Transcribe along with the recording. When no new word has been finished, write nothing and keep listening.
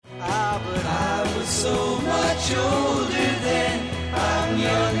was so much older then, I'm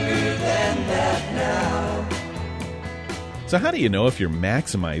younger than that now. So how do you know if you're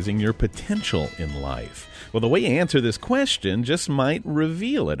maximizing your potential in life? Well, the way you answer this question just might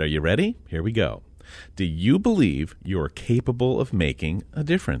reveal it. Are you ready? Here we go. Do you believe you're capable of making a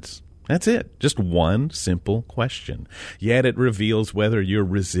difference? That's it. Just one simple question. Yet it reveals whether you're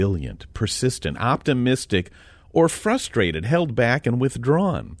resilient, persistent, optimistic, or frustrated, held back, and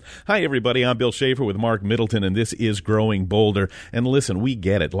withdrawn. Hi, everybody. I'm Bill Schaefer with Mark Middleton, and this is Growing Bolder. And listen, we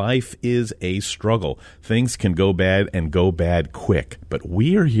get it. Life is a struggle. Things can go bad and go bad quick. But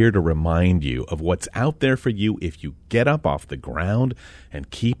we are here to remind you of what's out there for you if you get up off the ground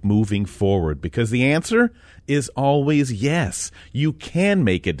and keep moving forward. Because the answer is always yes. You can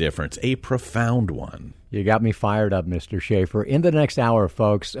make a difference, a profound one. You got me fired up, Mr. Schaefer. In the next hour,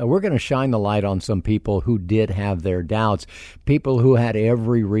 folks, we're going to shine the light on some people who did have their doubts, people who had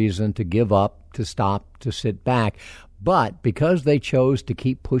every reason to give up, to stop, to sit back. But because they chose to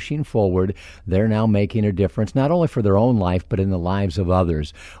keep pushing forward, they're now making a difference, not only for their own life, but in the lives of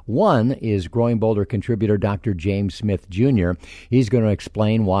others. One is Growing Bolder contributor Dr. James Smith, Jr. He's going to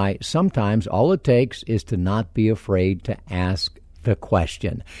explain why sometimes all it takes is to not be afraid to ask the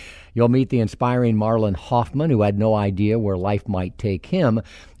question. You'll meet the inspiring Marlon Hoffman, who had no idea where life might take him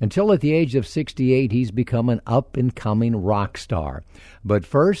until at the age of 68 he's become an up-and-coming rock star. But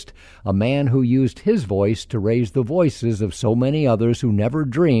first, a man who used his voice to raise the voices of so many others who never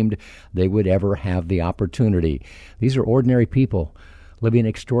dreamed they would ever have the opportunity. These are ordinary people living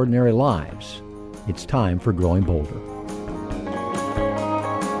extraordinary lives. It's time for Growing Bolder.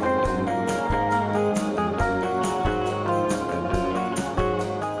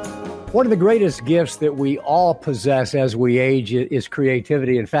 One of the greatest gifts that we all possess as we age is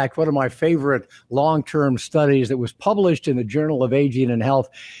creativity. In fact, one of my favorite long-term studies that was published in the Journal of Aging and Health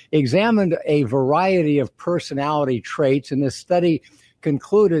examined a variety of personality traits, and this study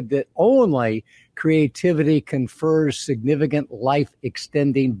concluded that only creativity confers significant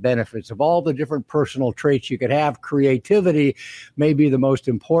life-extending benefits. Of all the different personal traits you could have, creativity may be the most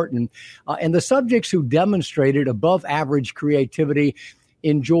important. And the subjects who demonstrated above-average creativity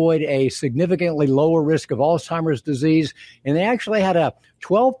enjoyed a significantly lower risk of Alzheimer's disease, and they actually had a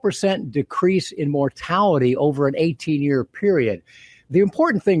 12% decrease in mortality over an 18-year period. The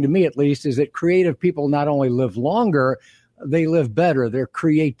important thing to me, at least, is that creative people not only live longer, they live better. Their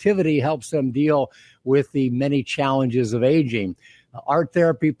creativity helps them deal with the many challenges of aging. Art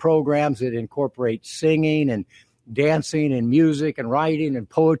therapy programs that incorporate singing and dancing and music and writing and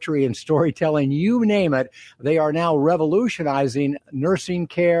poetry and storytelling, you name it, they are now revolutionizing nursing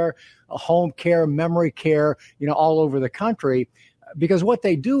care, home care, memory care, all over the country. Because what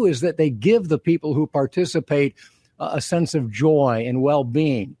they do is that they give the people who participate a sense of joy and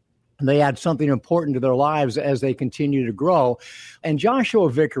well-being. They add something important to their lives as they continue to grow. And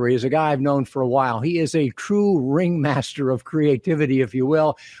Joshua Vickery is a guy I've known for a while. He is a true ringmaster of creativity, if you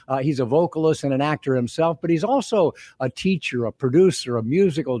will. He's a vocalist and an actor himself, but he's also a teacher, a producer, a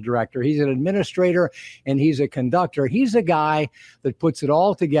musical director. He's an administrator, and he's a conductor. He's a guy that puts it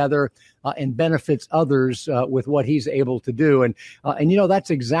all together and benefits others with what he's able to do. And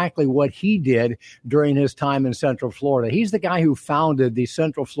that's exactly what he did during his time in Central Florida. He's the guy who founded the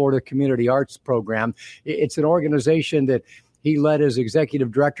Central Florida Community Arts Program. It's an organization that he led as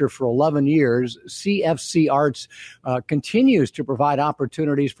executive director for 11 years. CFC Arts continues to provide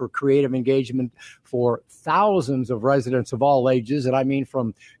opportunities for creative engagement for thousands of residents of all ages. And I mean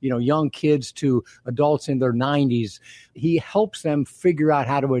from, young kids to adults in their 90s. He helps them figure out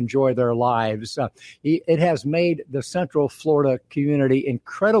how to enjoy their lives. It has made the Central Florida community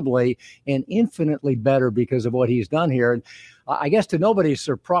incredibly and infinitely better because of what he's done here. And I guess to nobody's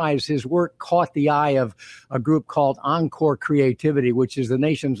surprise, his work caught the eye of a group called Encore Creativity, which is the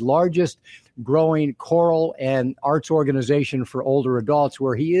nation's largest growing choral and arts organization for older adults,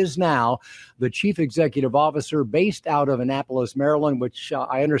 where he is now the chief executive officer based out of Annapolis, Maryland, which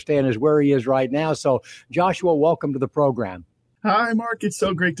I understand is where he is right now. So, Joshua, welcome to the program. Hi, Mark. It's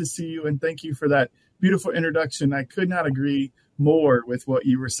so great to see you, and thank you for that beautiful introduction. I could not agree more with what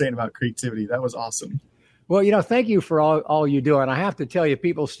you were saying about creativity. That was awesome. Well, thank you for all you do. And I have to tell you,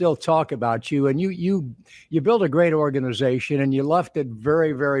 people still talk about you. And you built a great organization, and you left it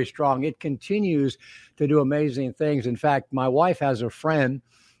very, very strong. It continues to do amazing things. In fact, my wife has a friend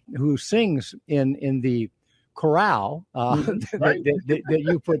who sings in the chorale that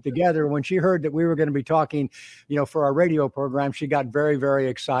you put together. When she heard that we were going to be talking, for our radio program, she got very, very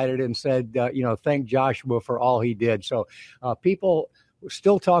excited and said, thank Joshua for all he did. So people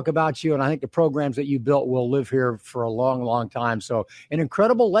still talk about you, and I think the programs that you built will live here for a long, long time. So an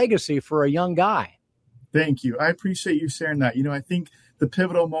incredible legacy for a young guy. Thank you. I appreciate you sharing that. I think the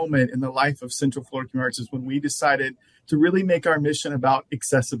pivotal moment in the life of Central Florida Community Arts is when we decided to really make our mission about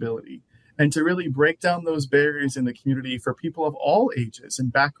accessibility and to really break down those barriers in the community for people of all ages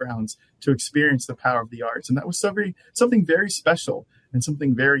and backgrounds to experience the power of the arts. And that was something very special and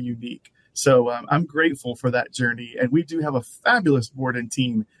something very unique. So I'm grateful for that journey. And we do have a fabulous board and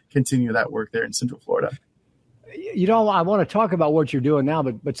team continue that work there in Central Florida. I want to talk about what you're doing now,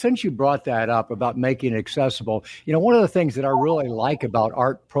 but since you brought that up about making it accessible, one of the things that I really like about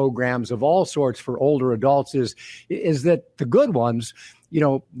art programs of all sorts for older adults is that the good ones,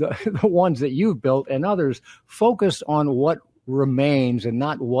 the ones that you've built and others focus on what remains and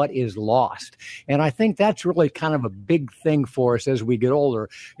not what is lost. And I think that's really kind of a big thing for us as we get older.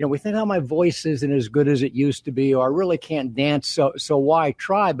 We think, my voice isn't as good as it used to be, or I really can't dance, so why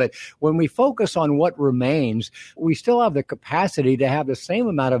try? But when we focus on what remains, we still have the capacity to have the same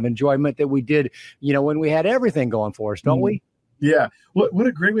amount of enjoyment that we did, when we had everything going for us, don't we? Yeah. What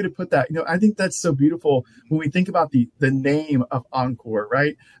a great way to put that. I think that's so beautiful when we think about the name of Encore,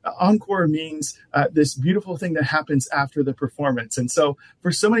 right? Encore means this beautiful thing that happens after the performance. And so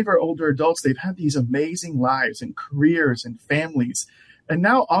for so many of our older adults, they've had these amazing lives and careers and families. And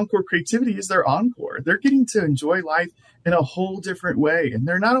now Encore Creativity is their encore. They're getting to enjoy life in a whole different way. And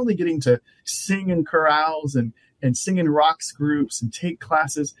they're not only getting to sing in chorales and sing in rocks groups and take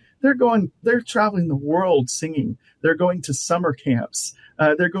classes. They're traveling the world singing. They're going to summer camps.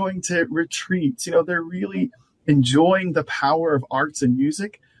 They're going to retreats. They're really enjoying the power of arts and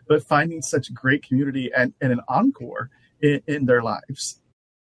music, but finding such great community and an encore in their lives.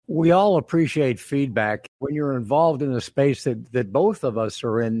 We all appreciate feedback. When you're involved in the space that both of us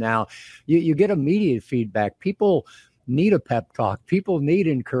are in now, you get immediate feedback. People need a pep talk. People need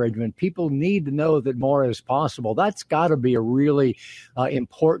encouragement. People need to know that more is possible. That's got to be a really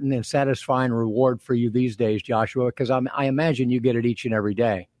important and satisfying reward for you these days, Joshua, because I imagine you get it each and every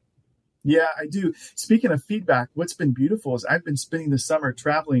day. Yeah, I do. Speaking of feedback, what's been beautiful is I've been spending the summer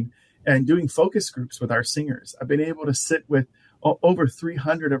traveling and doing focus groups with our singers. I've been able to sit with over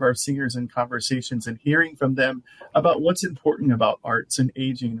 300 of our singers in conversations and hearing from them about what's important about arts and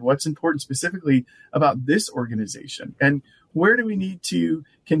aging, what's important specifically about this organization, and where do we need to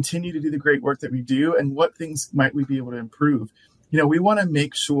continue to do the great work that we do, and what things might we be able to improve. We want to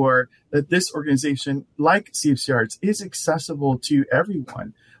make sure that this organization, like CFC Arts, is accessible to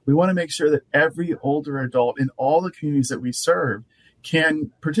everyone. We want to make sure that every older adult in all the communities that we serve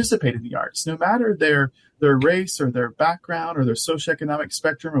can participate in the arts, no matter their race or their background or their socioeconomic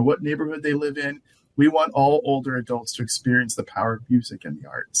spectrum or what neighborhood they live in. We want all older adults to experience the power of music and the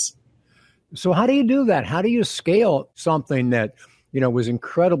arts. So how do you do that? How do you scale something that, was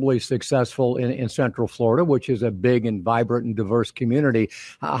incredibly successful in Central Florida, which is a big and vibrant and diverse community?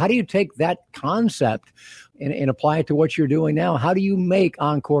 How do you take that concept and apply it to what you're doing now? How do you make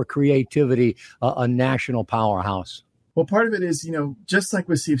Encore Creativity a national powerhouse? Well, part of it is, just like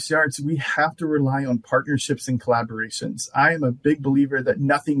with CFC Arts, we have to rely on partnerships and collaborations. I am a big believer that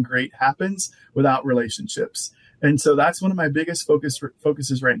nothing great happens without relationships. And so that's one of my biggest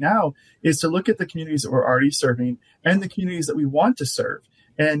focuses right now is to look at the communities that we're already serving and the communities that we want to serve,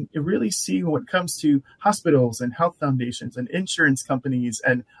 and really see when it comes to hospitals and health foundations and insurance companies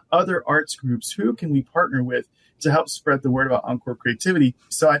and other arts groups, who can we partner with to help spread the word about Encore Creativity.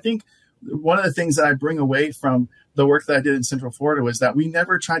 So I think one of the things that I bring away from the work that I did in Central Florida was that we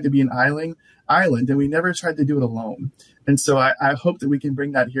never tried to be an island, and we never tried to do it alone. And so I hope that we can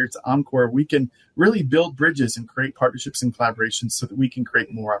bring that here to Encore. We can really build bridges and create partnerships and collaborations so that we can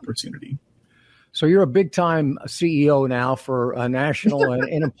create more opportunity. So you're a big-time CEO now for a national and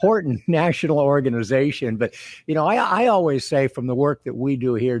an important national organization. But, I always say from the work that we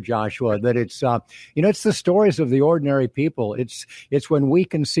do here, Joshua, that it's, it's the stories of the ordinary people. It's when we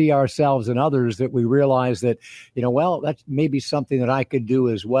can see ourselves and others that we realize that, that's maybe something that I could do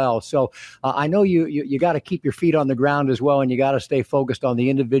as well. So I know you got to keep your feet on the ground as well, and you got to stay focused on the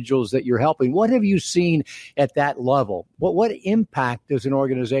individuals that you're helping. What have you seen at that level? What impact does an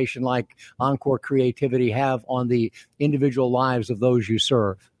organization like Encore Creativity have on the individual lives of those you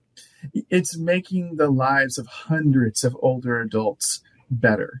serve? It's making the lives of hundreds of older adults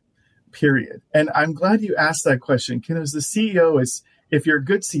better, period. And I'm glad you asked that question, because the CEO if you're a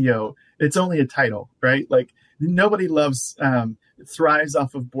good CEO, it's only a title, right? Like, nobody thrives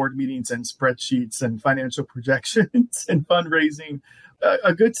off of board meetings and spreadsheets and financial projections and fundraising.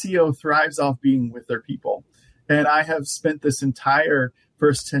 A good CEO thrives off being with their people. And I have spent this entire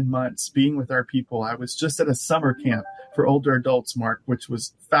first 10 months being with our people. I was just at a summer camp for older adults, Mark, which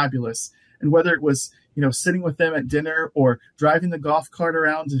was fabulous. And whether it was, sitting with them at dinner or driving the golf cart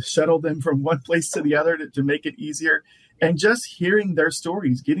around to shuttle them from one place to the other to make it easier, and just hearing their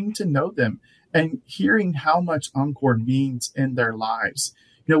stories, getting to know them and hearing how much Encore means in their lives.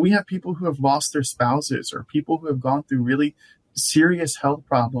 We have people who have lost their spouses or people who have gone through really serious health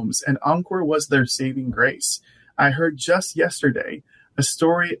problems, and Encore was their saving grace. I heard just yesterday a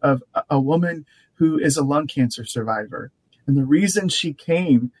story of a woman who is a lung cancer survivor. And the reason she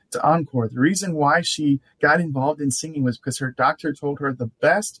came to Encore, the reason why she got involved in singing was because her doctor told her the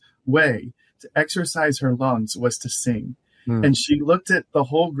best way to exercise her lungs was to sing. And she looked at the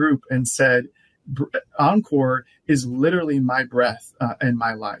whole group and said, Encore is literally my breath and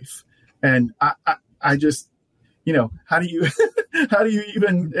my life. And I just, how do you how do you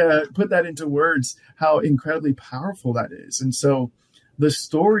even put that into words, how incredibly powerful that is? And so the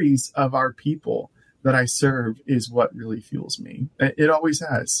stories of our people that I serve is what really fuels me. It always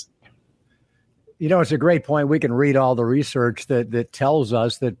has. It's a great point. We can read all the research that tells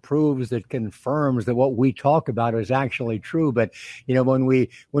us, that proves, that confirms that what we talk about is actually true. But, when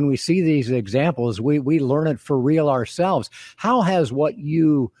we see these examples, we learn it for real ourselves. How has what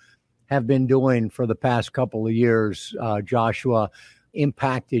you have been doing for the past couple of years, Joshua,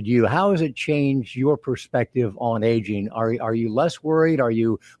 impacted you? How has it changed your perspective on aging? Are you less worried? Are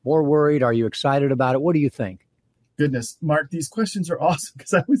you more worried? Are you excited about it? What do you think? Goodness, Mark, these questions are awesome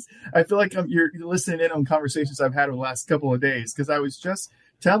because I feel like you're listening in on conversations I've had over the last couple of days, because I was just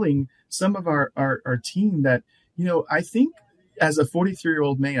telling some of our team that, I think as a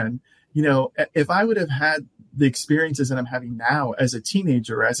 43-year-old man, if I would have had the experiences that I'm having now as a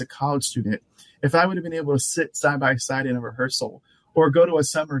teenager, as a college student, if I would have been able to sit side by side in a rehearsal or go to a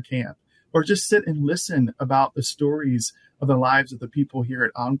summer camp or just sit and listen about the stories of the lives of the people here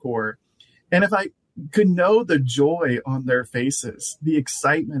at Encore, and if I could know the joy on their faces, the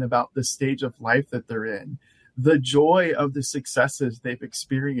excitement about the stage of life that they're in, the joy of the successes they've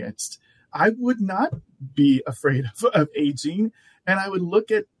experienced, I would not be afraid of aging. And I would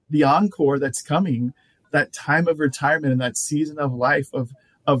look at the Encore that's coming, that time of retirement and that season of life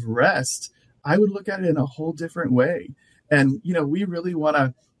of rest. I would look at it in a whole different way. And, we really want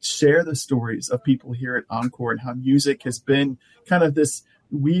to share the stories of people here at Encore and how music has been kind of this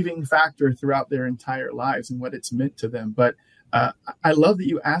weaving factor throughout their entire lives and what it's meant to them. But I love that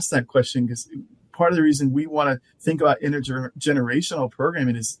you asked that question, because part of the reason we want to think about intergenerational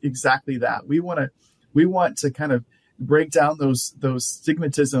programming is exactly that. We want to kind of break down those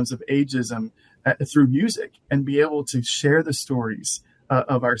stigmatisms of ageism through music and be able to share the stories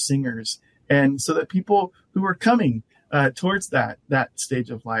of our singers, and so that people who are coming towards that stage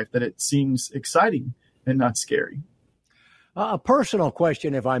of life, that it seems exciting and not scary. A personal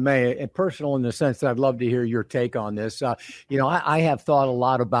question, if I may, personal in the sense that I'd love to hear your take on this. I have thought a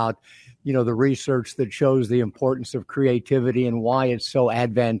lot about, the research that shows the importance of creativity and why it's so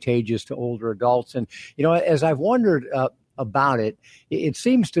advantageous to older adults. And, as I've wondered about it, it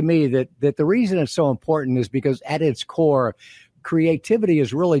seems to me that the reason it's so important is because at its core, creativity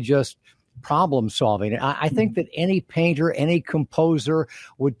is really just problem solving. I think that any painter, any composer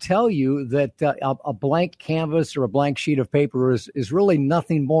would tell you that a blank canvas or a blank sheet of paper is really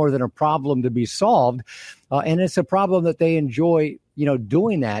nothing more than a problem to be solved. And it's a problem that they enjoy,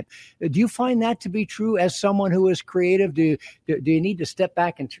 doing that. Do you find that to be true as someone who is creative? Do you need to step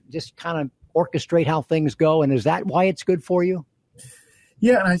back and just kind of orchestrate how things go? And is that why it's good for you?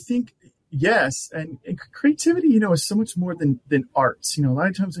 Yeah, and I think yes, and creativity, is so much more than arts. A lot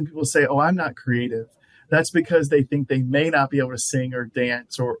of times when people say, "Oh, I'm not creative," that's because they think they may not be able to sing or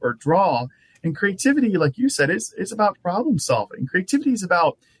dance or draw. And creativity, like you said, is about problem solving. Creativity is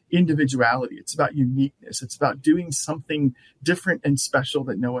about individuality. It's about uniqueness. It's about doing something different and special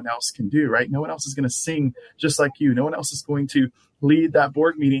that no one else can do, right? No one else is going to sing just like you. No one else is going to lead that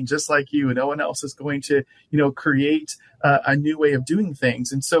board meeting just like you. No one else is going to, create a new way of doing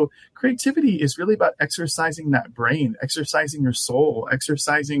things. And so creativity is really about exercising that brain, exercising your soul,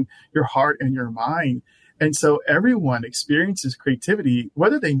 exercising your heart and your mind. And so everyone experiences creativity,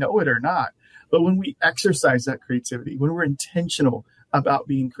 whether they know it or not. But when we exercise that creativity, when we're intentional about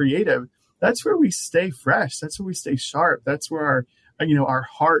being creative, that's where we stay fresh. That's where we stay sharp. That's where our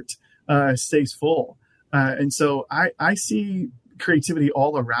heart stays full. And so I see creativity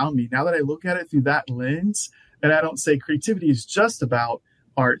all around me. Now that I look at it through that lens, and I don't say creativity is just about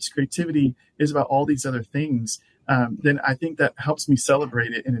arts, creativity is about all these other things, then I think that helps me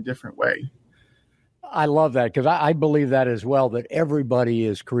celebrate it in a different way. I love that because I believe that as well, that everybody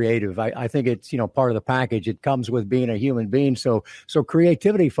is creative. I think it's, part of the package. It comes with being a human being. So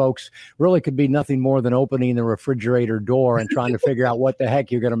creativity, folks, really could be nothing more than opening the refrigerator door and trying to figure out what the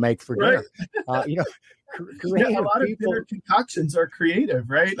heck you're going to make for dinner. Creative a lot people, of dinner concoctions are creative,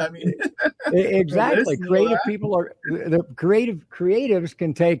 right? I mean, exactly. Creative people are the creatives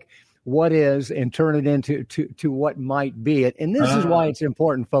can take what is and turn it into to what might be it. And this is why it's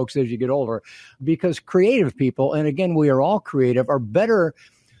important, folks, as you get older, because creative people, and again, we are all creative, are better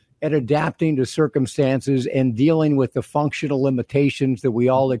at adapting to circumstances and dealing with the functional limitations that we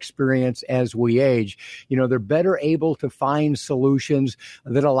all experience as we age. They're better able to find solutions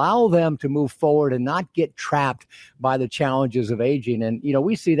that allow them to move forward and not get trapped by the challenges of aging. And,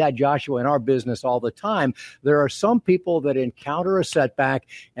 we see that, Joshua, in our business all the time. There are some people that encounter a setback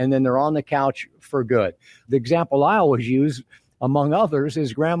and then they're on the couch for good. The example I always use, among others,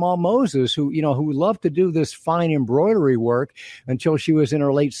 is Grandma Moses, who loved to do this fine embroidery work until she was in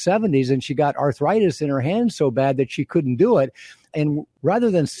her late 70s and she got arthritis in her hands so bad that she couldn't do it. And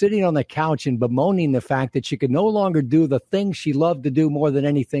rather than sitting on the couch and bemoaning the fact that she could no longer do the thing she loved to do more than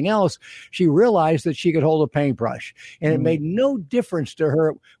anything else, she realized that she could hold a paintbrush. And it made no difference to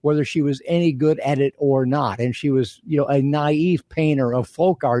her whether she was any good at it or not. And she was, a naive painter, a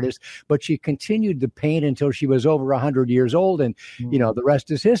folk artist, but she continued to paint until she was over 100 years old. And, the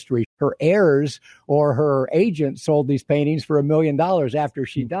rest is history. Her heirs or her agent sold these paintings for $1 million after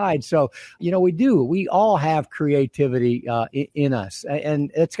she died. So, we all have creativity in us.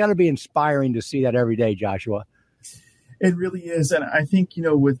 And it's got to be inspiring to see that every day, Joshua. It really is. And I think,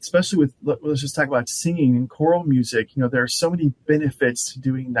 especially with, let's just talk about singing and choral music, there are so many benefits to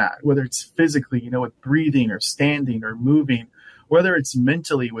doing that, whether it's physically, with breathing or standing or moving, whether it's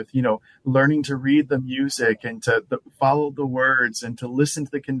mentally with, learning to read the music and to follow the words and to listen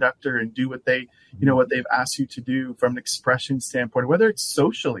to the conductor and do what they, what they've asked you to do from an expression standpoint, whether it's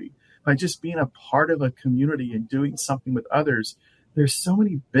socially by just being a part of a community and doing something with others. There's so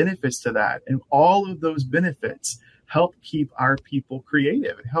many benefits to that. And all of those benefits help keep our people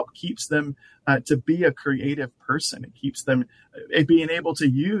creative. It helps keeps them to be a creative person. It keeps them being able to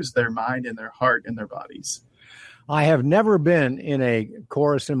use their mind and their heart and their bodies. I have never been in a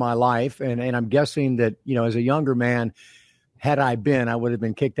chorus in my life, and I'm guessing that, as a younger man, had I been, I would have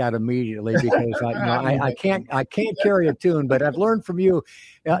been kicked out immediately because I can't carry a tune. But I've learned from you,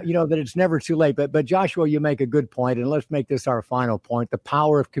 that it's never too late. But Joshua, you make a good point, and let's make this our final point: the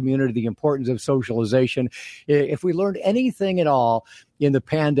power of community, the importance of socialization. If we learned anything at all in the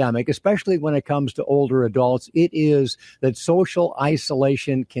pandemic, especially when it comes to older adults, it is that social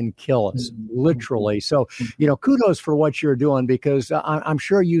isolation can kill us, literally. So, kudos for what you're doing, because I'm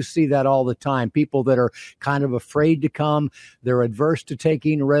sure you see that all the time. People that are kind of afraid to come, they're adverse to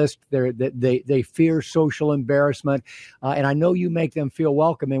taking risks, they fear social embarrassment, and I know you make them feel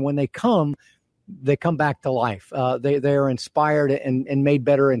welcome. And when they come back to life. They are inspired and made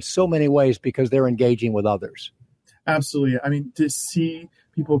better in so many ways because they're engaging with others. Absolutely. I mean, to see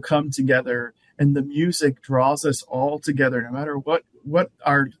people come together and the music draws us all together, no matter what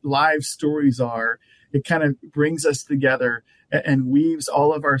our live stories are, it kind of brings us together and weaves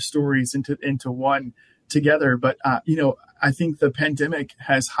all of our stories into one together. But, I think the pandemic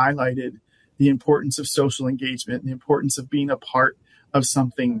has highlighted the importance of social engagement, the importance of being a part of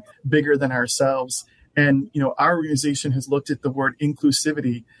something bigger than ourselves. And, our organization has looked at the word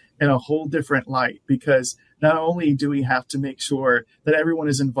inclusivity in a whole different light, because not only do we have to make sure that everyone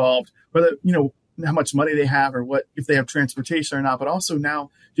is involved, whether, how much money they have or what, if they have transportation or not, but also now,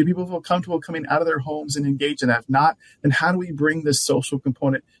 do people feel comfortable coming out of their homes and engage in that? If not, then how do we bring this social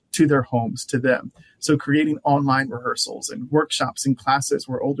component to their homes, to them? So creating online rehearsals and workshops and classes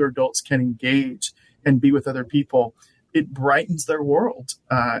where older adults can engage and be with other people, it brightens their world.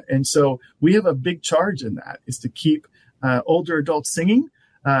 And so we have a big charge in that, is to keep older adults singing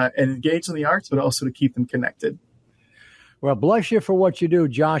and engaged in the arts, but also to keep them connected. Well, bless you for what you do,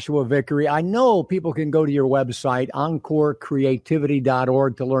 Joshua Vickery. I know people can go to your website,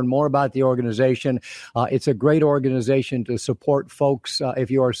 EncoreCreativity.org, to learn more about the organization. It's a great organization to support folks if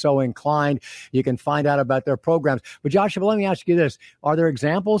you are so inclined. You can find out about their programs. But Joshua, let me ask you this. Are there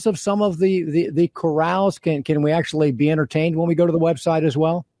examples of some of the chorales? Can we actually be entertained when we go to the website as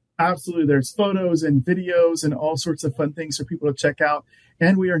well? Absolutely. There's photos and videos and all sorts of fun things for people to check out.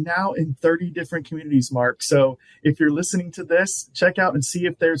 And we are now in 30 different communities, Mark. So if you're listening to this, check out and see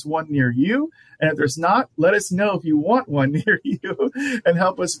if there's one near you. And if there's not, let us know if you want one near you and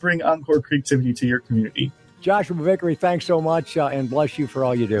help us bring Encore Creativity to your community. Joshua Vickery, thanks so much, and bless you for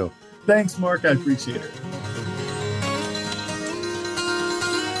all you do. Thanks, Mark. I appreciate it.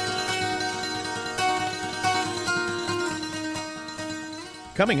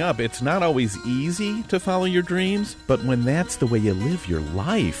 Coming up, it's not always easy to follow your dreams, but when that's the way you live your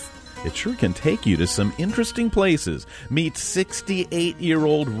life, it sure can take you to some interesting places. Meet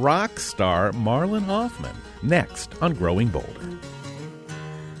 68-year-old rock star Marlon Hoffman, next on Growing Bolder.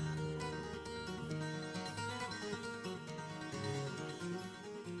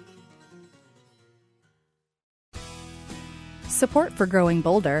 Support for Growing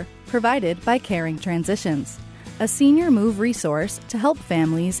Bolder provided by Caring Transitions, a senior move resource to help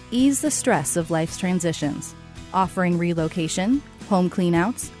families ease the stress of life's transitions, offering relocation, home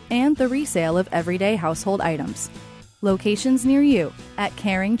cleanouts, and the resale of everyday household items. Locations near you at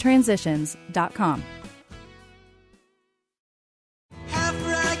caringtransitions.com. Have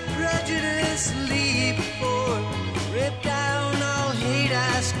right prejudice, leave before, rip down all hate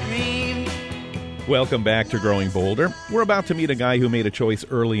I scream. Welcome back to Growing Bolder. We're about to meet a guy who made a choice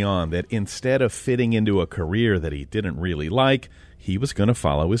early on that instead of fitting into a career that he didn't really like, he was going to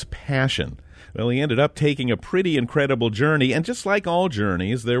follow his passion. Well, he ended up taking a pretty incredible journey, and just like all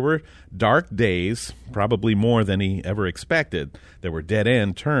journeys, there were dark days, probably more than he ever expected. There were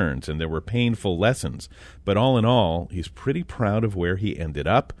dead-end turns, and there were painful lessons. But all in all, he's pretty proud of where he ended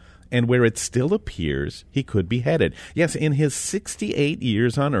up and where it still appears he could be headed. Yes, in his 68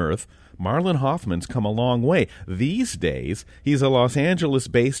 years on Earth, Marlon Hoffman's come a long way. These days, he's a Los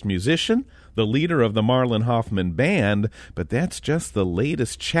Angeles-based musician, the leader of the Marlon Hoffman Band, but that's just the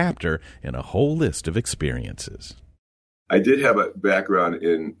latest chapter in a whole list of experiences. I did have a background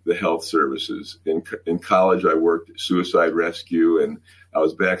in the health services. In college, I worked suicide rescue, and I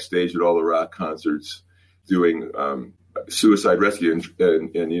was backstage at all the rock concerts doing suicide rescue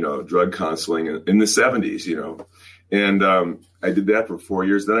and drug counseling in the 70s, And I did that for 4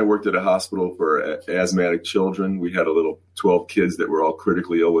 years. Then I worked at a hospital for asthmatic children. We had a little 12 kids that were all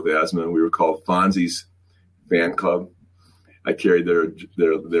critically ill with asthma. We were called Fonzie's Fan Club. I carried their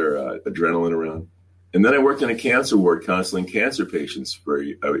adrenaline around. And then I worked in a cancer ward counseling cancer patients for a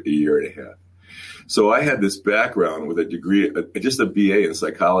year and a half. So I had this background with a degree, just a BA in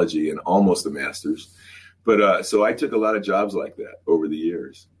psychology and almost a master's. But so I took a lot of jobs like that over the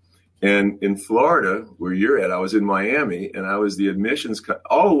years. And in Florida, where you're at, I was in Miami, and I was the admissions,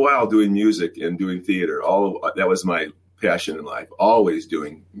 all the while doing music and doing theater. That was my passion in life, always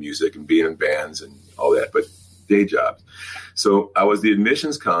doing music and being in bands and all that, but day jobs. So I was the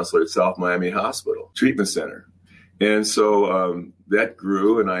admissions counselor at South Miami Hospital Treatment Center. And so that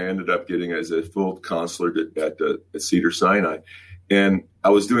grew, and I ended up getting as a full counselor at Cedar Sinai. And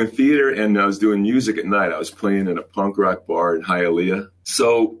I was doing theater, and I was doing music at night. I was playing in a punk rock bar in Hialeah.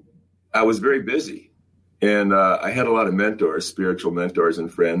 So I was very busy, and I had a lot of mentors, spiritual mentors and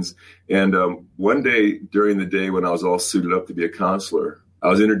friends. And one day during the day when I was all suited up to be a counselor, I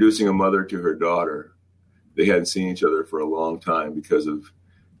was introducing a mother to her daughter. They hadn't seen each other for a long time because of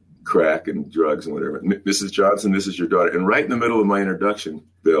crack and drugs and whatever. Mrs. Johnson, this is your daughter. And right in the middle of my introduction,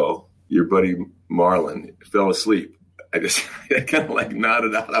 Bill, your buddy Marlon, fell asleep. I kind of like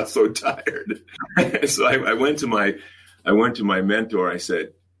nodded out. I was so tired. So I went to my mentor. I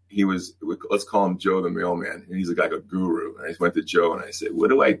said, let's call him Joe the mailman. And he's like a guru. And I went to Joe and I said, what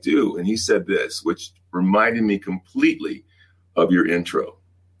do I do? And he said this, which reminded me completely of your intro.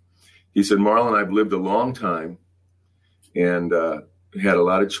 He said, Marlon, I've lived a long time and had a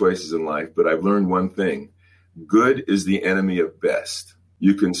lot of choices in life, but I've learned one thing. Good is the enemy of best.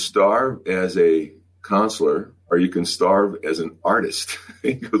 You can starve as a counselor or you can starve as an artist.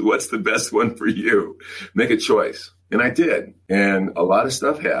 He goes, what's the best one for you? Make a choice. And I did. And a lot of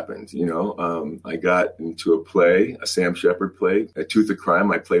stuff happened. I got into a play, a Sam Shepard play, A Tooth of Crime.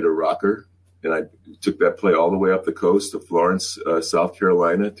 I played a rocker. And I took that play all the way up the coast to Florence, South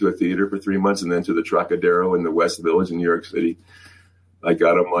Carolina, to a theater for 3 months, and then to the Trocadero in the West Village in New York City. I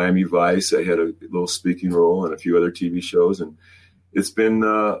got on Miami Vice. I had a little speaking role and a few other TV shows. And it's been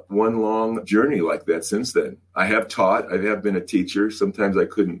one long journey like that since then. I have taught. I have been a teacher. Sometimes I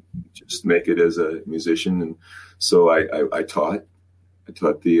couldn't just make it as a musician. And so I taught. I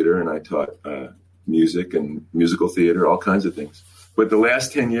taught theater, and I taught music and musical theater, all kinds of things. But the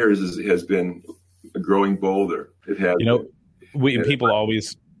last 10 years has been a growing bolder. It has. People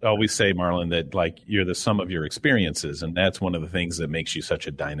always say, Marlon, that like you're the sum of your experiences, and that's one of the things that makes you such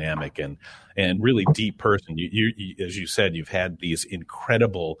a dynamic and really deep person. You, as you said, you've had these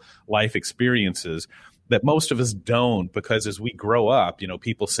incredible life experiences that most of us don't, because as we grow up,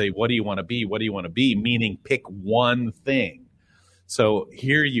 people say, what do you want to be? What do you want to be? Meaning pick one thing. So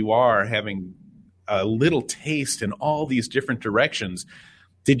here you are having a little taste in all these different directions.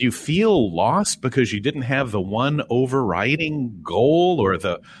 Did you feel lost because you didn't have the one overriding goal or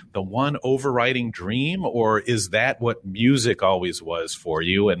the one overriding dream? Or is that what music always was for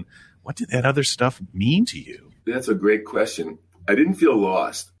you? And what did that other stuff mean to you? That's a great question. I didn't feel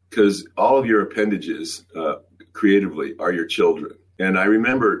lost because all of your appendages creatively are your children. And I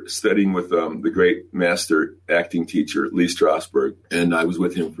remember studying with the great master acting teacher, Lee Strasberg, and I was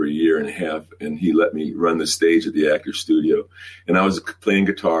with him for a year and a half, and he let me run the stage at the Actors Studio. And I was playing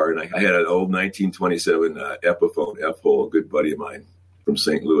guitar, and I had an old 1927 Epiphone F-hole, a good buddy of mine from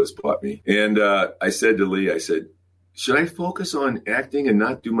St. Louis bought me. And I said to Lee, I said, should I focus on acting and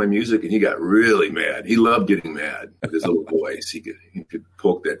not do my music? And he got really mad. He loved getting mad with his little voice. He could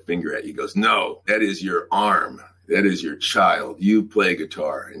poke that finger at you. He goes, no, that is your arm. That is your child. You play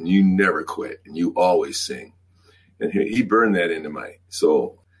guitar and you never quit and you always sing. And he burned that into my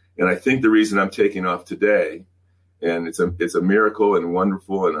soul. And I think the reason I'm taking off today, and it's a miracle and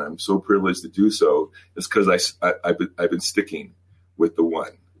wonderful, and I'm so privileged to do so, is because I've been sticking with the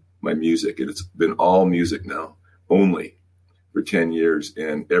one, my music. And it's been all music now, only for 10 years.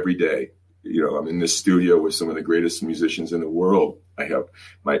 And every day, I'm in this studio with some of the greatest musicians in the world. I have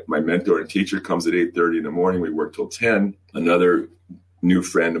my mentor and teacher comes at 8:30 in the morning. We work till 10. Another new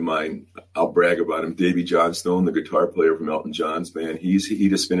friend of mine, I'll brag about him, Davy Johnstone, the guitar player from Elton John's band. He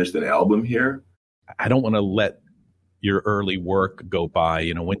just finished an album here. I don't want to let your early work go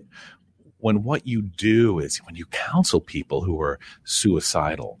by. When what you do is when you counsel people who are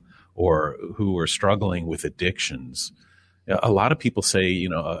suicidal or who are struggling with addictions, a lot of people say,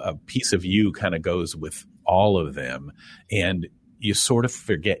 a piece of you kind of goes with all of them, and you sort of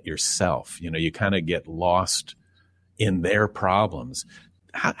forget yourself. You kind of get lost in their problems.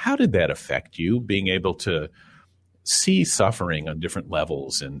 How did that affect you, being able to see suffering on different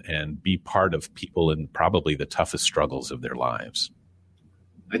levels and be part of people in probably the toughest struggles of their lives?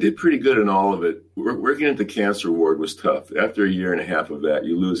 I did pretty good in all of it. Working at the cancer ward was tough. After a year and a half of that,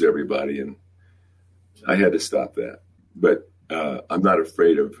 you lose everybody, and I had to stop that. But I'm not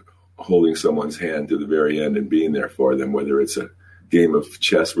afraid of holding someone's hand to the very end and being there for them, whether it's a game of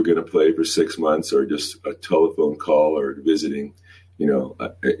chess we're going to play for 6 months or just a telephone call or visiting.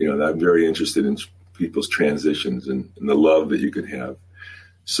 I'm very interested in people's transitions and the love that you can have.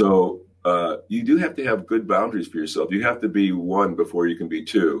 So you do have to have good boundaries for yourself. You have to be one before you can be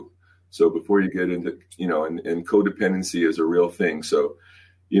two. So before you get into, and codependency is a real thing. So,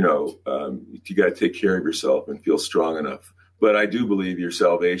 you got to take care of yourself and feel strong enough. But I do believe your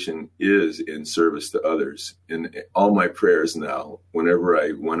salvation is in service to others. In all my prayers now, whenever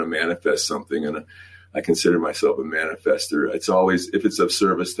I want to manifest something, and I consider myself a manifester, it's always if it's of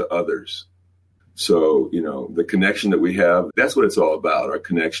service to others. So, the connection that we have, that's what it's all about, our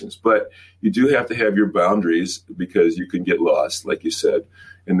connections. But you do have to have your boundaries because you can get lost, like you said,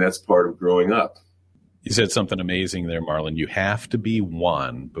 and that's part of growing up. You said something amazing there, Marlon. You have to be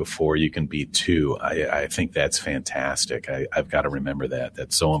one before you can be two. I think that's fantastic. I've got to remember that.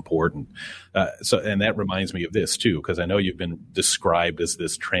 That's so important. And that reminds me of this too, because I know you've been described as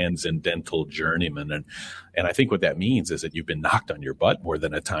this transcendental journeyman. And I think what that means is that you've been knocked on your butt more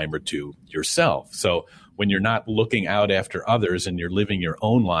than a time or two yourself. So when you're not looking out after others and you're living your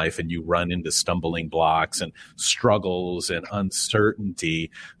own life and you run into stumbling blocks and struggles and uncertainty,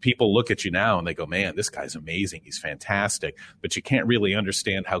 people look at you now and they go, man, this guy's amazing. He's fantastic. But you can't really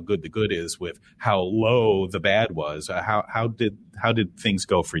understand how good the good is with how low the bad was. How did things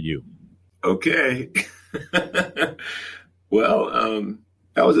go for you? Okay. Well,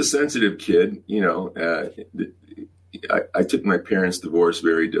 I was a sensitive kid, I took my parents' divorce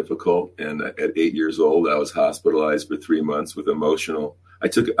very difficult, and at 8 years old, I was hospitalized for 3 months with emotional.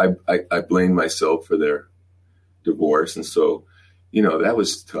 I blamed myself for their divorce, and so, that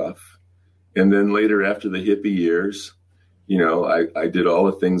was tough. And then later, after the hippie years, I did all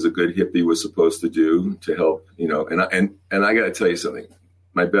the things a good hippie was supposed to do to help, and I got to tell you something.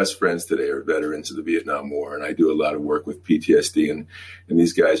 My best friends today are veterans of the Vietnam War, and I do a lot of work with PTSD, and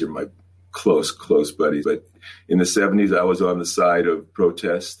these guys are my close buddies. But in the 70s, I was on the side of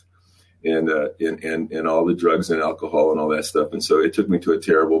protest and all the drugs and alcohol and all that stuff. And so it took me to a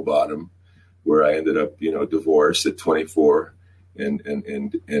terrible bottom where I ended up, divorced at 24 and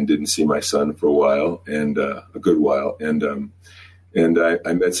didn't see my son for a while and a good while. And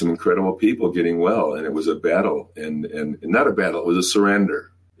I met some incredible people getting well, and it was a battle and not a battle. It was a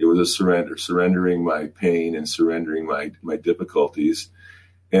surrender. It was a surrendering my pain and surrendering my difficulties.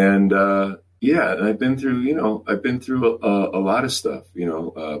 And, and I've been through a lot of stuff,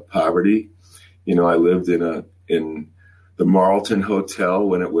 poverty. I lived in the Marlton Hotel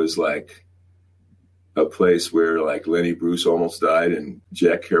when it was like a place where like Lenny Bruce almost died and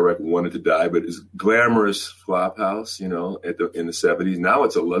Jack Kerouac wanted to die, but it's glamorous flop house, in the 70s. Now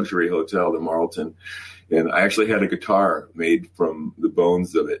it's a luxury hotel, the Marlon. And I actually had a guitar made from the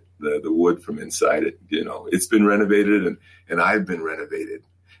bones of it, the wood from inside it. It's been renovated and I've been renovated.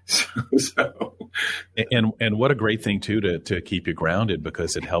 And what a great thing too to keep you grounded,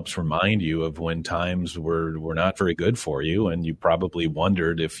 because it helps remind you of when times were not very good for you, and you probably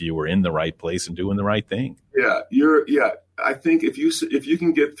wondered if you were in the right place and doing the right thing. I think if you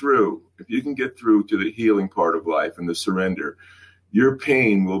can get through to the healing part of life and the surrender, your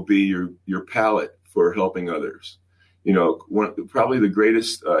pain will be your palette for helping others. Probably the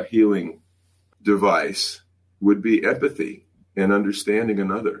greatest healing device would be empathy and understanding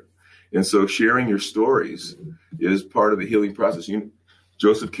another. And so sharing your stories is part of the healing process.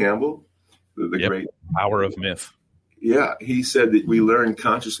 Joseph Campbell, the great power of myth. Yeah, he said that we learn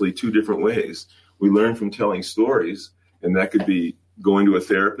consciously two different ways. We learn from telling stories, and that could be going to a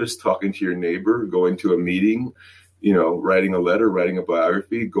therapist, talking to your neighbor, going to a meeting, writing a letter, writing a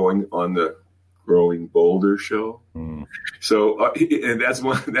biography, going on the Growing Bolder show. So, and that's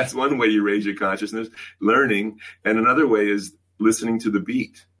one way you raise your consciousness, learning. And another way is listening to the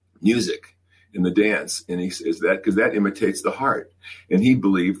beat, music, and the dance. And he says that because that imitates the heart. And he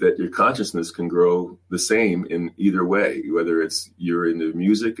believed that your consciousness can grow the same in either way, whether it's you're into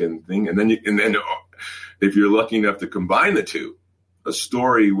music and thing, and then if you're lucky enough to combine the two, a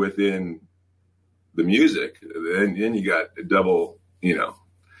story within the music, then you got a double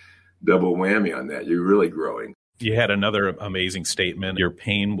whammy on that. You're really growing. You had another amazing statement. Your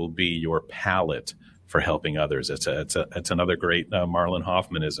pain will be your palette for helping others. It's another great Marlon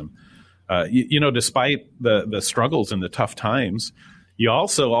Hoffmanism. Despite the struggles and the tough times, you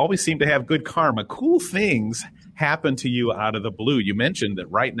also always seem to have good karma. Cool things happen to you out of the blue. You mentioned that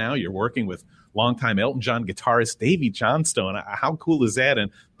right now you're working with longtime Elton John guitarist Davy Johnstone. How cool is that?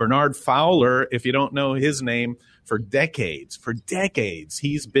 And Bernard Fowler, if you don't know his name, for decades,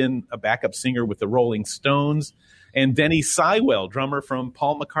 he's been a backup singer with the Rolling Stones. And Denny Sywell, drummer from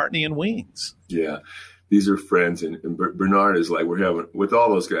Paul McCartney and Wings. Yeah, these are friends. And Bernard is like, with all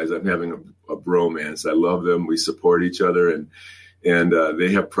those guys, I'm having a bromance. I love them. We support each other. And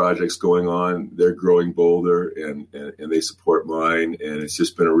they have projects going on. They're growing bolder, and they support mine. And it's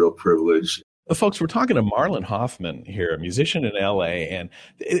just been a real privilege. Folks, we're talking to Marlon Hoffman here, a musician in L.A., and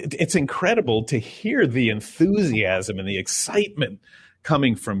it's incredible to hear the enthusiasm and the excitement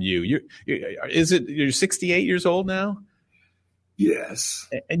coming from you. You're 68 years old now? Yes.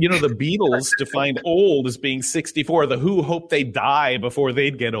 And the Beatles defined old as being 64. The Who hoped they'd die before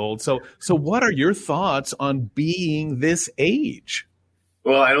they'd get old. So what are your thoughts on being this age?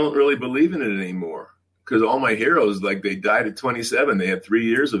 Well, I don't really believe in it anymore, because all my heroes, they died at 27. They had 3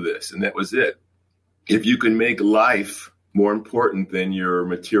 years of this, and that was it. If you can make life more important than your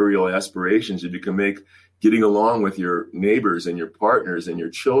material aspirations, if you can make getting along with your neighbors and your partners and your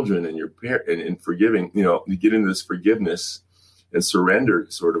children and your parents and forgiving, you get into this forgiveness and surrender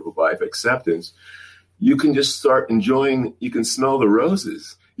sort of a life acceptance, you can just start enjoying. You can smell the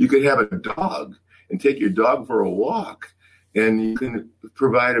roses. You could have a dog and take your dog for a walk, and you can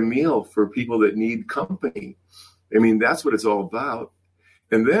provide a meal for people that need company. I mean, that's what it's all about.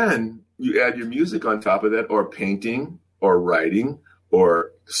 And then you add your music on top of that, or painting or writing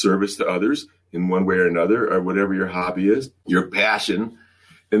or service to others in one way or another, or whatever your hobby is, your passion.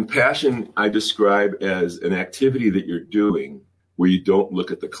 And passion I describe as an activity that you're doing where you don't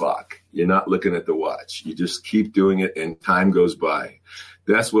look at the clock. You're not looking at the watch. You just keep doing it and time goes by.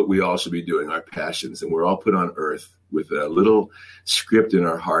 That's what we all should be doing, our passions. And we're all put on earth with a little script in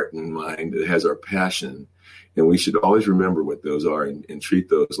our heart and mind that has our passion. And we should always remember what those are and treat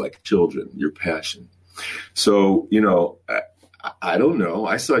those like children, your passion. So, I don't know.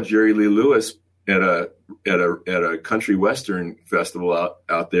 I saw Jerry Lee Lewis at a country western festival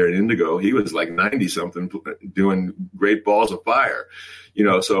out there in Indigo. He was like 90 something doing Great Balls of Fire,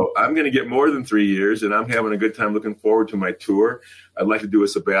 so I'm going to get more than 3 years, and I'm having a good time, looking forward to my tour. I'd like to do a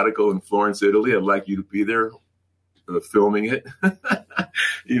sabbatical in Florence, Italy. I'd like you to be there filming it,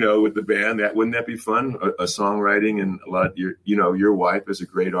 with the band. Wouldn't that be fun? A songwriting, and a lot. Your wife is a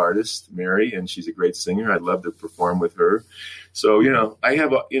great artist, Mary, and she's a great singer. I'd love to perform with her. So, I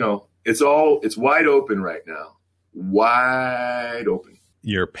have it's wide open right now. Wide open.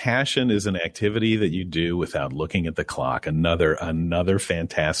 Your passion is an activity that you do without looking at the clock. Another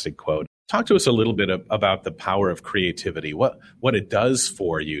fantastic quote. Talk to us a little bit about the power of creativity, what it does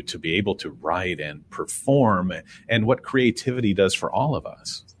for you to be able to write and perform, and what creativity does for all of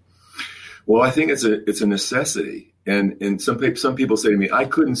us. Well, I think it's a necessity. And some people say to me, I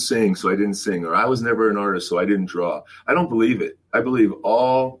couldn't sing, so I didn't sing, or I was never an artist, so I didn't draw. I don't believe it. I believe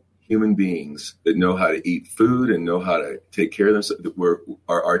all human beings that know how to eat food and know how to take care of themselves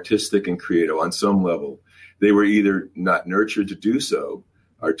are artistic and creative on some level. They were either not nurtured to do so,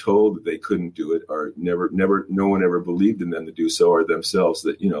 are told that they couldn't do it, or no one ever believed in them to do so, or themselves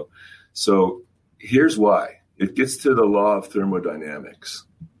that, So here's why. It gets to the law of thermodynamics,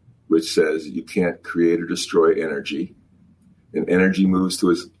 which says you can't create or destroy energy, and energy moves to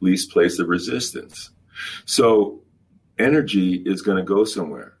its least place of resistance. So energy is going to go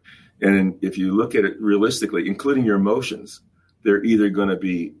somewhere. And if you look at it realistically, including your emotions, they're either going to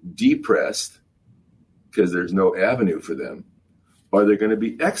be depressed because there's no avenue for them, or they're going to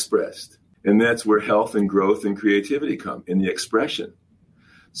be expressed. And that's where health and growth and creativity come, in the expression.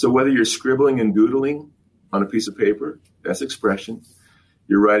 So whether you're scribbling and doodling on a piece of paper, that's expression.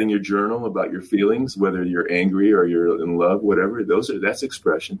 You're writing your journal about your feelings, whether you're angry or you're in love, whatever, that's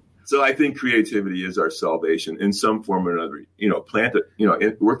expression. So I think creativity is our salvation in some form or another.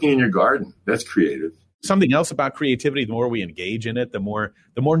 Working in your garden, that's creative. Something else about creativity, the more we engage in it, the more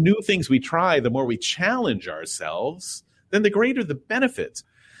new things we try, the more we challenge ourselves, then the greater the benefits.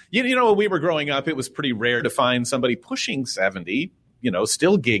 When we were growing up, it was pretty rare to find somebody pushing 70,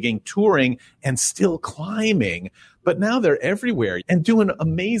 still gigging, touring, and still climbing. But now they're everywhere and doing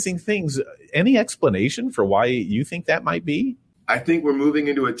amazing things. Any explanation for why you think that might be? I think we're moving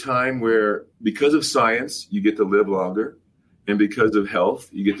into a time where, because of science, you get to live longer. And because of health,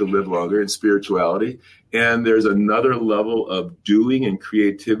 you get to live longer, and spirituality. And there's another level of doing and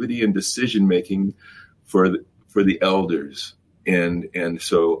creativity and decision-making for the elders. And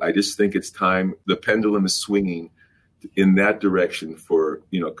so I just think it's time. The pendulum is swinging in that direction for,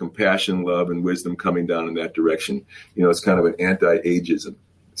 compassion, love, and wisdom coming down in that direction. It's kind of an anti-ageism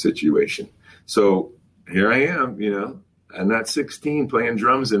situation. So here I am, I'm not 16 playing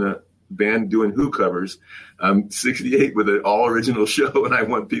drums in a band doing Who covers. I'm 68 with an all original show, and I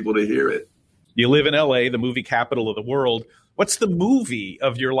want people to hear it. You live in LA, the movie capital of the world. What's the movie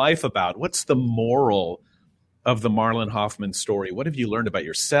of your life about? What's the moral of the Marlon Hoffman story? What have you learned about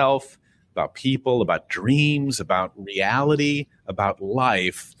yourself, about people, about dreams, about reality, about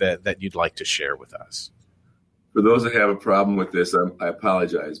life that you'd like to share with us? For those that have a problem with this, I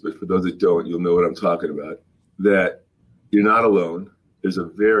apologize. But for those that don't, you'll know what I'm talking about. That you're not alone. There's a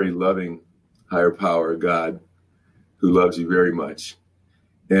very loving higher power, God, who loves you very much.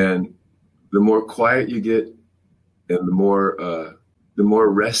 And the more quiet you get, and the more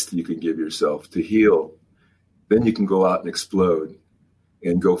rest you can give yourself to heal, then you can go out and explode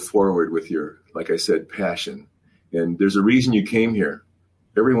and go forward with your, like I said, passion. And there's a reason you came here.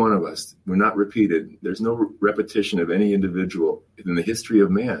 Every one of us, we're not repeated. There's no repetition of any individual in the history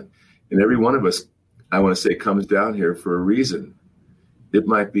of man. And every one of us, I want to say, comes down here for a reason. It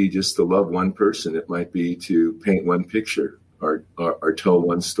might be just to love one person. It might be to paint one picture or tell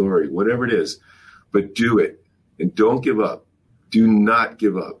one story, whatever it is. But do it, and don't give up. Do not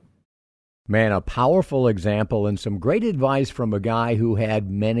give up. Man, a powerful example and some great advice from a guy who had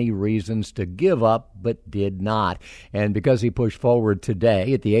many reasons to give up but did not. And because he pushed forward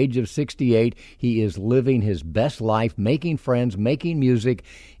today, at the age of 68, he is living his best life, making friends, making music,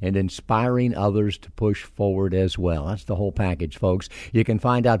 and inspiring others to push forward as well. That's the whole package, folks. You can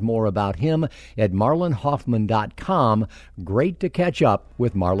find out more about him at marlonhoffman.com. Great to catch up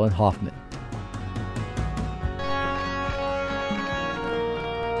with Marlon Hoffman.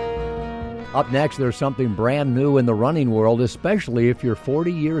 Up next, there's something brand new in the running world, especially if you're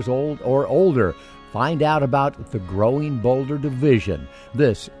 40 years old or older. Find out about the Growing Bolder division.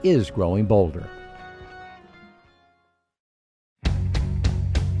 This is Growing Bolder.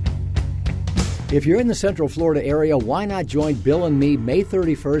 If you're in the Central Florida area, why not join Bill and me May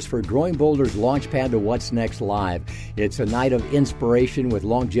 31st for Growing Boulder's Launchpad to What's Next Live. It's a night of inspiration with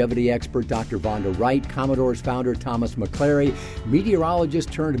longevity expert Dr. Vonda Wright, Commodore's founder Thomas McClary,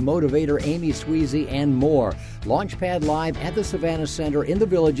 meteorologist turned motivator Amy Sweezy, and more. Launchpad Live at the Savannah Center in the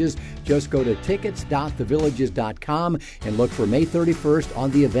Villages. Just go to tickets.thevillages.com and look for May 31st on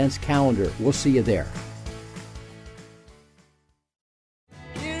the events calendar. We'll see you there.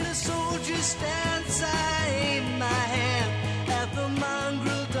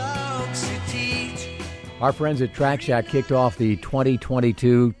 Our friends at Track Shack kicked off the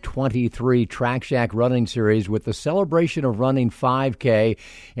 2022-23 Track Shack Running Series with the celebration of running 5K,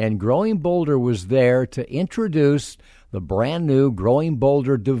 and Growing Bolder was there to introduce the brand new Growing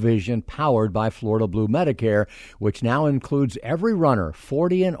Bolder division powered by Florida Blue Medicare, which now includes every runner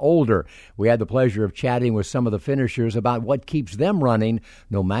 40 and older. We had the pleasure of chatting with some of the finishers about what keeps them running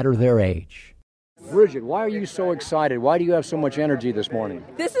no matter their age. Bridget, why are you so excited? Why do you have so much energy this morning?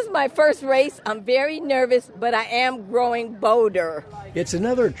 This is my first race. I'm very nervous, but I am growing bolder. It's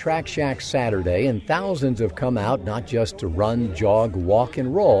another Track Shack Saturday, and thousands have come out not just to run, jog, walk,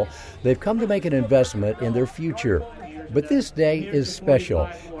 and roll. They've come to make an investment in their future. But this day is special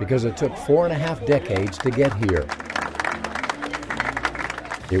because it took 4.5 decades to get here.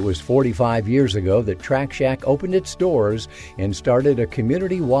 It was 45 years ago that Track Shack opened its doors and started a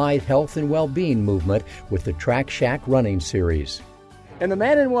community-wide health and well-being movement with the Track Shack Running Series. And the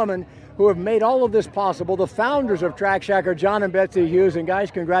man and woman who have made all of this possible, the founders of Track Shack, are John and Betsy Hughes. And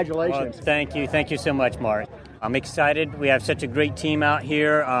guys, congratulations. Well, thank you. Thank you so much, Mark. I'm excited. We have such a great team out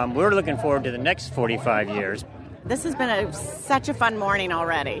here. We're looking forward to the next 45 years. This has been such a fun morning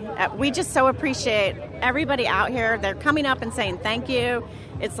already. We just so appreciate everybody out here. They're coming up and saying thank you.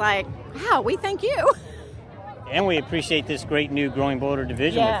 It's like, wow, we thank you. And we appreciate this great new Growing Bolder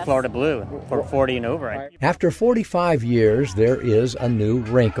division with Florida Blue for 40 and over. After 45 years, there is a new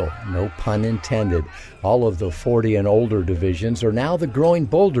wrinkle, no pun intended. All of the 40 and older divisions are now the Growing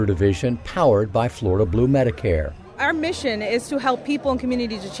Bolder division, powered by Florida Blue Medicare. Our mission is to help people and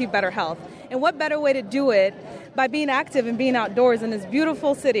communities achieve better health. And what better way to do it by being active and being outdoors in this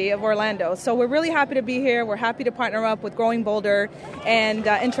beautiful city of Orlando. So we're really happy to be here. We're happy to partner up with Growing Bolder and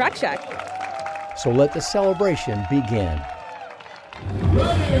Track Shack. So let the celebration begin.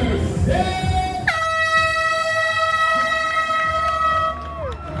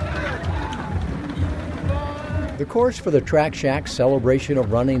 The course for the Track Shack Celebration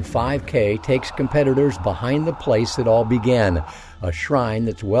of Running 5K takes competitors behind the place it all began, a shrine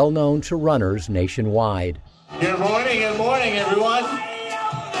that's well known to runners nationwide. Good morning, everyone.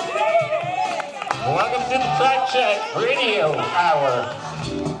 Welcome to the Track Shack Radio Hour.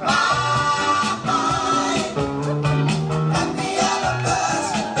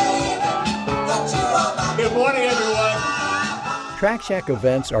 Good morning, everyone. Track Shack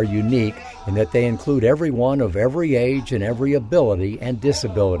events are unique in that they include everyone of every age and every ability and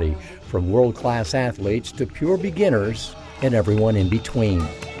disability, from world-class athletes to pure beginners and everyone in between.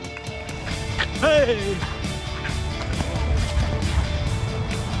 Hey!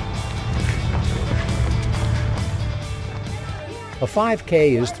 A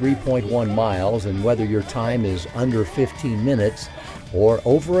 5K is 3.1 miles, and whether your time is under 15 minutes or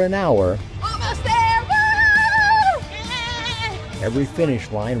over an hour, Almost there! Woo! every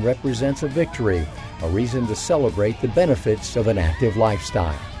finish line represents a victory, a reason to celebrate the benefits of an active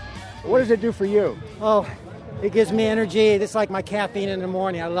lifestyle. What does it do for you? Oh, it gives me energy. It's like my caffeine in the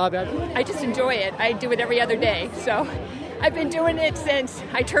morning. I love it. I just enjoy it. I do it every other day. So I've been doing it since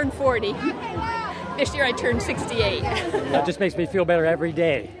I turned 40. This year I turned 68. It just makes me feel better every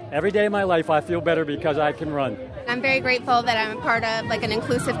day. Every day of my life I feel better because I can run. I'm very grateful that I'm a part of an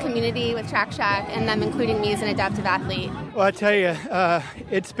inclusive community with Track Shack and them including me as an adaptive athlete. Well, I tell you,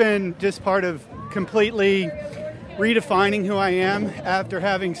 it's been just part of completely redefining who I am after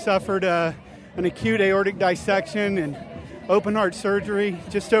having suffered an acute aortic dissection and open heart surgery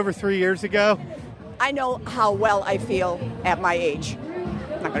just over 3 years ago. I know how well I feel at my age.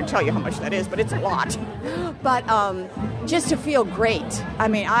 I'm not going to tell you how much that is, but it's a lot. But just to feel great. I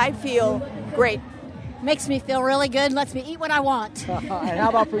mean, I feel great. Makes me feel really good, lets me eat what I want. And how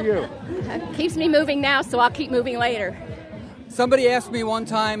about for you? Keeps me moving now, so I'll keep moving later. Somebody asked me one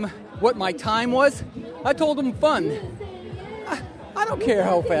time what my time was. I told them fun. I don't care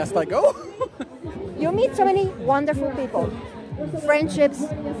how fast I go. You meet so many wonderful people. Friendships,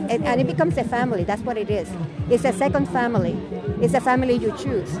 and it becomes a family. That's what it is. It's a second family. It's a family you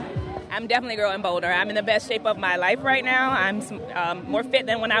choose. I'm definitely growing bolder. I'm in the best shape of my life right now. I'm more fit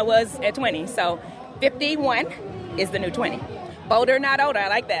than when I was at 20. So 51 is the new 20. Bolder, not older. I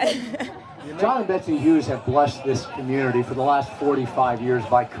like that. John and Betsy Hughes have blessed this community for the last 45 years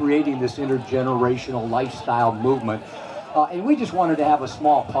by creating this intergenerational lifestyle movement. And we just wanted to have a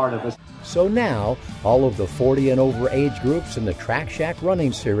small part of it. So now, all of the 40 and over age groups in the Track Shack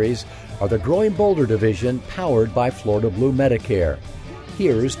Running Series are the Growing Bolder division powered by Florida Blue Medicare.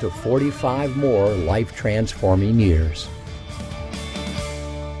 Here's to 45 more life-transforming years.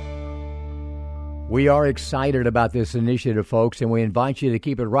 We are excited about this initiative, folks, and we invite you to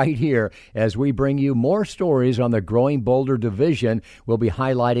keep it right here as we bring you more stories on the Growing Bolder division. We'll be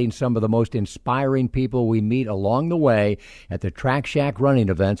highlighting some of the most inspiring people we meet along the way at the Track Shack running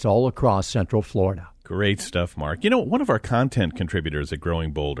events all across Central Florida. Great stuff, Mark. You know, one of our content contributors at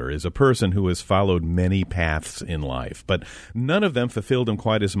Growing Bolder is a person who has followed many paths in life, but none of them fulfilled him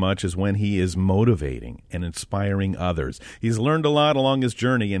quite as much as when he is motivating and inspiring others. He's learned a lot along his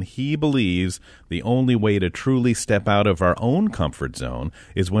journey, and he believes the only way to truly step out of our own comfort zone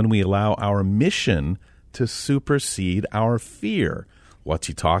is when we allow our mission to supersede our fear. What's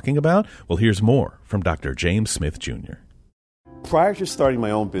he talking about? Well, here's more from Dr. James Smith, Jr. Prior to starting my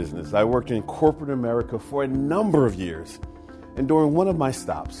own business, I worked in corporate America for a number of years. And during one of my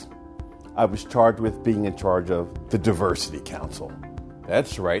stops, I was charged with being in charge of the Diversity Council.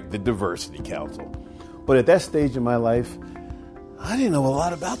 That's right, the Diversity Council. But at that stage in my life, I didn't know a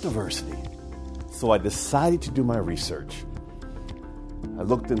lot about diversity. So I decided to do my research. I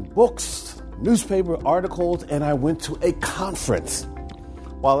looked in books, newspaper articles, and I went to a conference.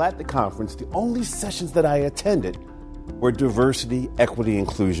 While at the conference, the only sessions that I attended were diversity, equity,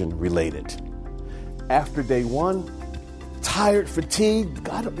 inclusion related. After day one, tired, fatigued,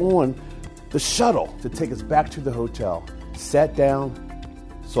 got on the shuttle to take us back to the hotel, sat down,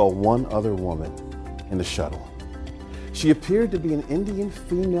 saw one other woman in the shuttle. She appeared to be an Indian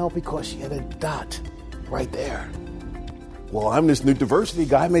female because she had a dot right there. Well, I'm this new diversity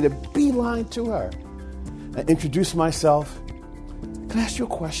guy. I made a beeline to her. I introduced myself. Can I ask you a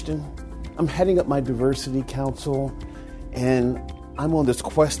question? I'm heading up my diversity council, and I'm on this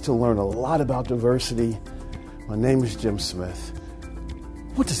quest to learn a lot about diversity. My name is Jim Smith.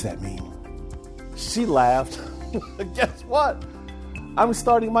 What does that mean? She laughed. Guess what? I'm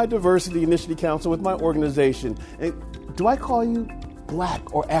starting my diversity initiative council with my organization. And do I call you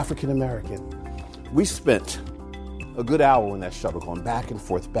Black or African American? We spent a good hour in that shuttle going back and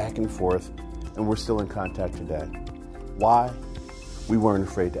forth, and we're still in contact today. Why? We weren't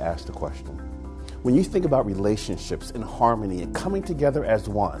afraid to ask the question. When you think about relationships and harmony and coming together as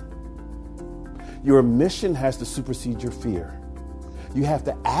one, your mission has to supersede your fear. You have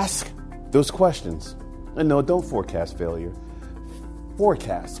to ask those questions. And no, don't forecast failure.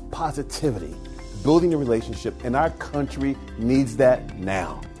 Forecast positivity, building a relationship, and our country needs that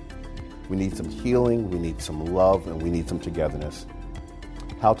now. We need some healing, we need some love, and we need some togetherness.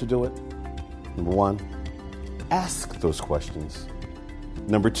 How to do it? Number one, ask those questions.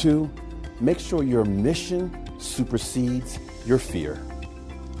 Number two, make sure your mission supersedes your fear.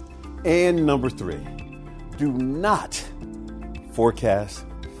 And number three, do not forecast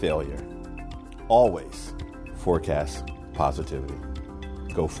failure. Always forecast positivity.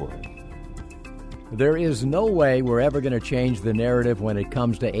 Go for it. There is no way we're ever going to change the narrative when it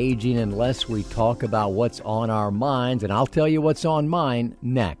comes to aging unless we talk about what's on our minds, and I'll tell you what's on mine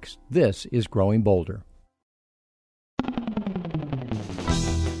next. This is Growing Bolder.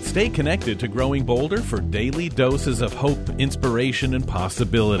 Stay connected to Growing Bolder for daily doses of hope, inspiration, and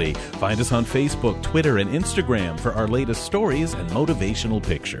possibility. Find us on Facebook, Twitter, and Instagram for our latest stories and motivational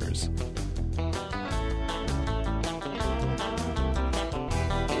pictures.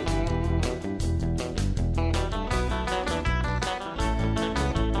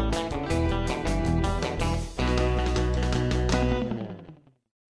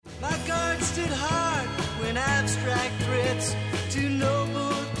 My guard stood hard when abstract threats too noble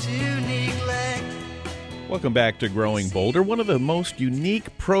to neglect. Welcome back to Growing Bolder, one of the most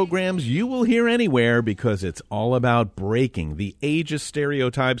unique programs you will hear anywhere because it's all about breaking the ageist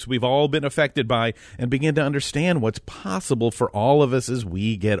stereotypes we've all been affected by and begin to understand what's possible for all of us as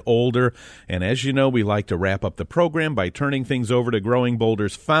we get older. And as you know, we like to wrap up the program by turning things over to Growing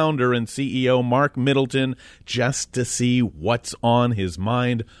Bolder's founder and CEO, Mark Middleton, just to see what's on his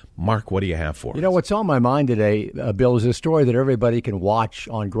mind. Mark, what do you have for us? You know, what's on my mind today, Bill, is a story that everybody can watch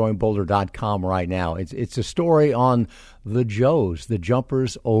on growingbolder.com right now. It's a story on the Joes, the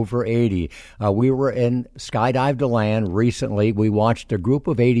jumpers over 80. We were in Skydive DeLand recently. We watched a group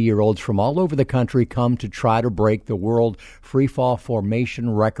of 80-year-olds from all over the country come to try to break the world freefall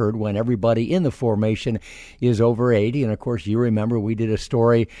formation record when everybody in the formation is over 80. And, of course, you remember we did a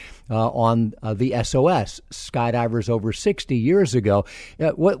story on the SOS, Skydivers Over 60 years ago.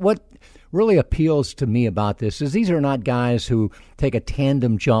 What really appeals to me about this is these are not guys who take a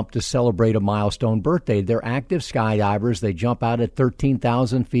tandem jump to celebrate a milestone birthday. They're active skydivers. They jump out at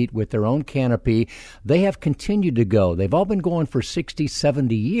 13,000 feet with their own canopy. They have continued to go. They've all been going for 60,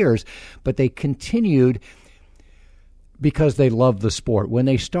 70 years, but they continued because they love the sport. When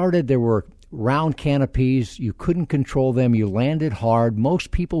they started, there were round canopies. You couldn't control them. You landed hard.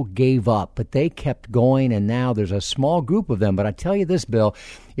 Most people gave up, but they kept going, and now there's a small group of them. But I tell you this, Bill,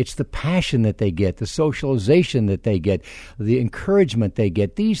 it's the passion that they get, the socialization that they get, the encouragement they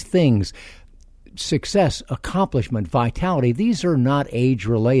get. These things success, accomplishment, vitality, these are not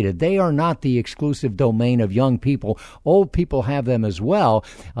age-related. They are not the exclusive domain of young people. Old people have them as well.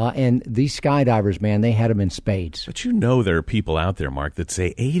 And these skydivers, man, they had them in spades. But you know there are people out there, Mark, that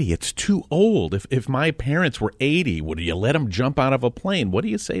say 80, it's too old. If my parents were 80, would you let them jump out of a plane? What do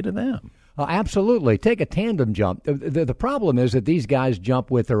you say to them? Absolutely. Take a tandem jump. The problem is that these guys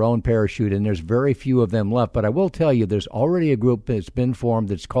jump with their own parachute, and there's very few of them left. But I will tell you, there's already a group that's been formed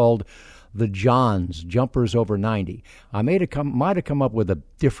that's called the Johns, Jumpers Over 90. I might have come up with a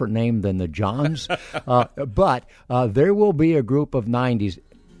different name than the Johns, but there will be a group of 90s.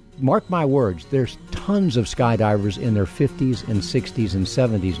 Mark my words, there's tons of skydivers in their 50s and 60s and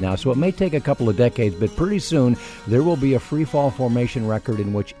 70s now, so it may take a couple of decades, but pretty soon there will be a free fall formation record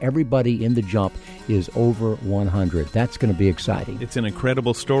in which everybody in the jump is over 100. That's going to be exciting. It's an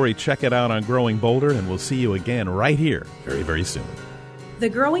incredible story. Check it out on Growing Boulder, and we'll see you again right here very, very soon. The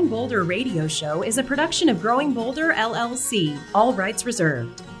Growing Boulder radio show is a production of Growing Boulder, LLC, all rights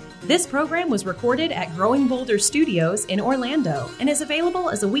reserved. This program was recorded at Growing Boulder Studios in Orlando and is available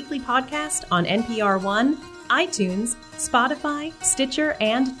as a weekly podcast on NPR One, iTunes, Spotify, Stitcher,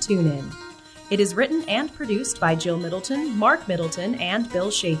 and TuneIn. It is written and produced by Jill Middleton, Mark Middleton, and Bill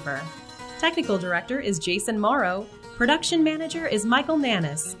Schaefer. Technical director is Jason Morrow. Production manager is Michael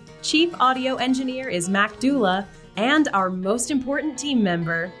Nannis. Chief audio engineer is Mac Dula. And our most important team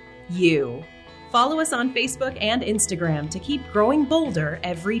member, you. Follow us on Facebook and Instagram to keep growing bolder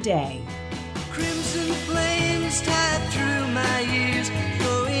every day. Crimson flames tied through my ears,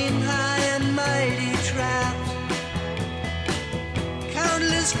 flowing high and mighty trapped.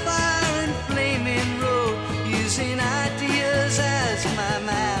 Countless fires.